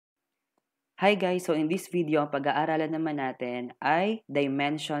Hi guys, so in this video, ang pag-aaralan naman natin ay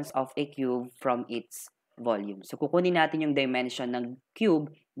dimensions of a cube from its volume. So kukunin natin yung dimension ng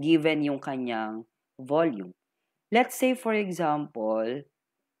cube given yung kanyang volume. Let's say for example,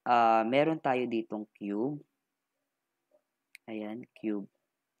 meron tayo ditong cube. Ayan, cube.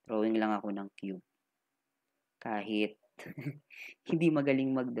 Drawing lang ako ng cube. Kahit hindi magaling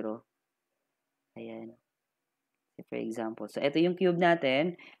mag-draw. Ayan. For example, so ito yung cube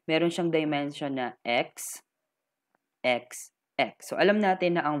natin. Meron siyang dimension na x, x, x. So, alam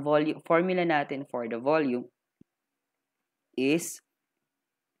natin na ang volume, formula natin for the volume is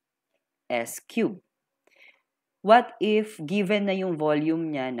s cube. What if given na yung volume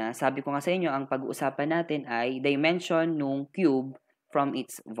niya na, sabi ko nga sa inyo, ang pag-uusapan natin ay dimension nung cube from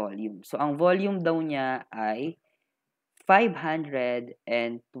its volume. So, ang volume daw niya ay 512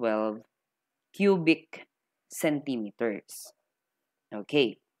 cubic centimeters.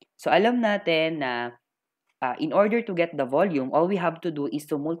 Okay. So, alam natin na in order to get the volume, all we have to do is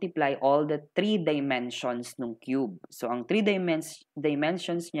to multiply all the three dimensions ng cube. So, ang three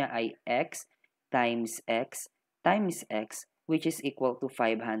dimensions niya ay x times x times x, which is equal to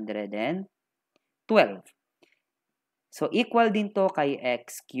 512. So, equal din to kay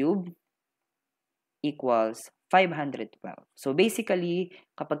x cube equals 512. So, basically,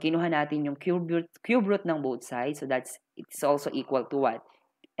 kapag kinuha natin yung cube root ng both sides, so it's also equal to what?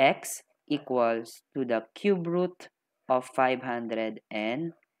 X equals to the cube root of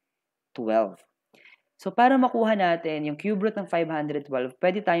 512. So, para makuha natin yung cube root ng 512,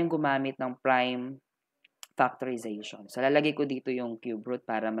 pwede tayong gumamit ng prime factorization. So, lalagay ko dito yung cube root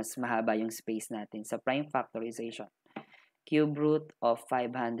para mas mahaba yung space natin sa prime factorization. Cube root of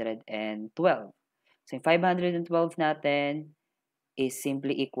 512. So, yung 512 natin is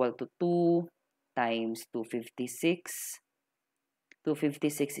simply equal to 2 times 256.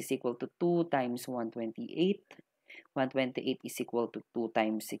 256 is equal to 2 times 128. 128 is equal to 2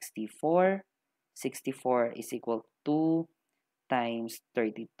 times 64. 64 is equal to 2 times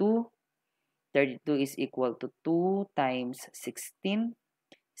 32. 32 is equal to 2 times 16.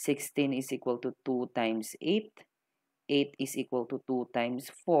 16 is equal to 2 times 8. 8 is equal to 2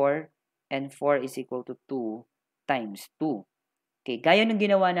 times 4. And 4 is equal to 2 times 2. Okay, gaya ng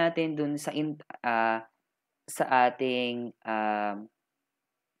ginawa natin dun sa ating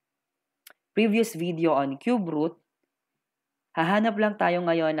previous video on cube root, hahanap lang tayo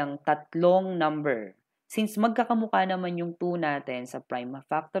ngayon ng tatlong number. Since magkakamukha naman yung 2 natin sa prime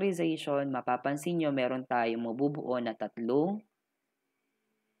factorization, mapapansin nyo meron tayong mabubuo na tatlong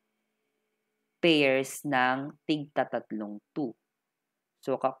pairs ng tigta-tatlong 2.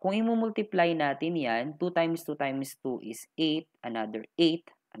 So, kung i-multiply natin yan, 2 times 2 times 2 is 8, another 8,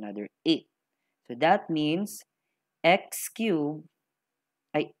 another 8. So, that means x cube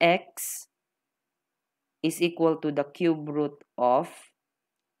ay x is equal to the cube root of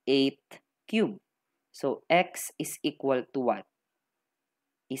 8 cube. So, x is equal to what?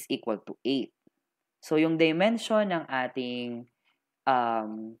 Is equal to 8. So, yung dimension ng ating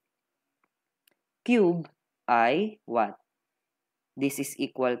cube ay what? This is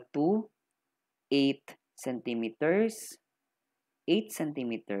equal to 8 centimeters, 8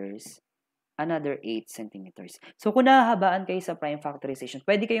 centimeters, another 8 centimeters. So, kung nahahabaan kayo sa prime factorization,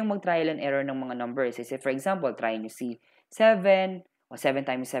 pwede kayong mag-trial and error ng mga numbers. Say, for example, try nyo si 7, o 7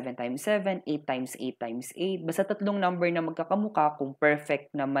 times 7 times 7, 8 times 8 times 8. Basta tatlong number na magkakamuka, kung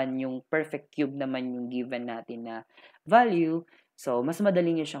perfect naman yung perfect cube naman yung given natin na value, so, mas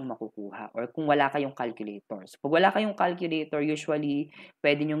madali nyo siyang makukuha. Or kung wala kayong calculator. So, pag wala kayong calculator, usually,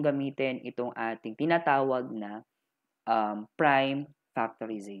 pwede nyo gamitin itong ating tinatawag na prime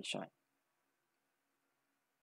factorization.